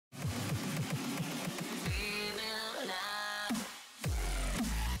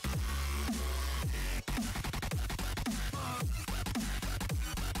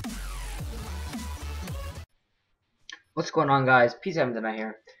What's going on, guys? P7 tonight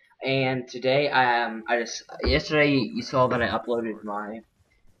here, and today yesterday you saw that I uploaded my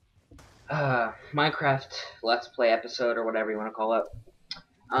Minecraft Let's Play episode or whatever you want to call it.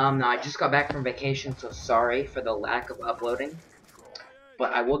 Now I just got back from vacation, so sorry for the lack of uploading,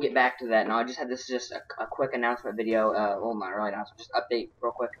 but I will get back to that. Now I just had this a quick announcement video. Well, not really announcement, just update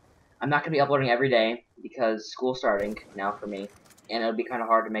real quick. I'm not gonna be uploading every day because school's starting now for me, and it'll be kind of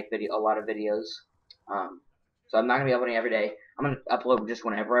hard to make a lot of videos. So I'm not gonna be uploading every day. I'm gonna upload just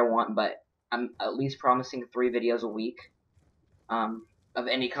whenever I want, but I'm at least promising 3 videos a week, of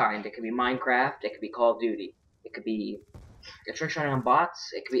any kind. It could be Minecraft, it could be Call of Duty, it could be a trick shotting on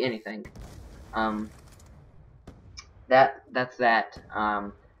bots, it could be anything. That's that.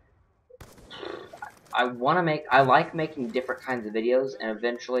 I like making different kinds of videos, and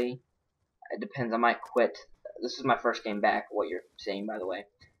eventually, it depends, I might quit. This is my first game back, what you're saying, by the way.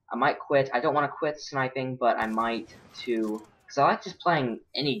 I might quit. I don't want to quit sniping, but I might too, because I like just playing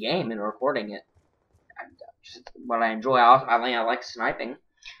any game and recording it. Just what I enjoy. I like sniping,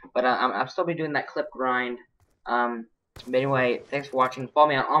 but I'll still be doing that clip grind. But anyway, thanks for watching. Follow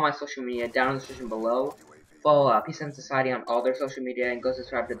me on all my social media down in the description below. Follow Peace and Society on all their social media, and go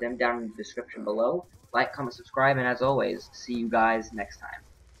subscribe to them down in the description below. Like, comment, subscribe, and as always, see you guys next time.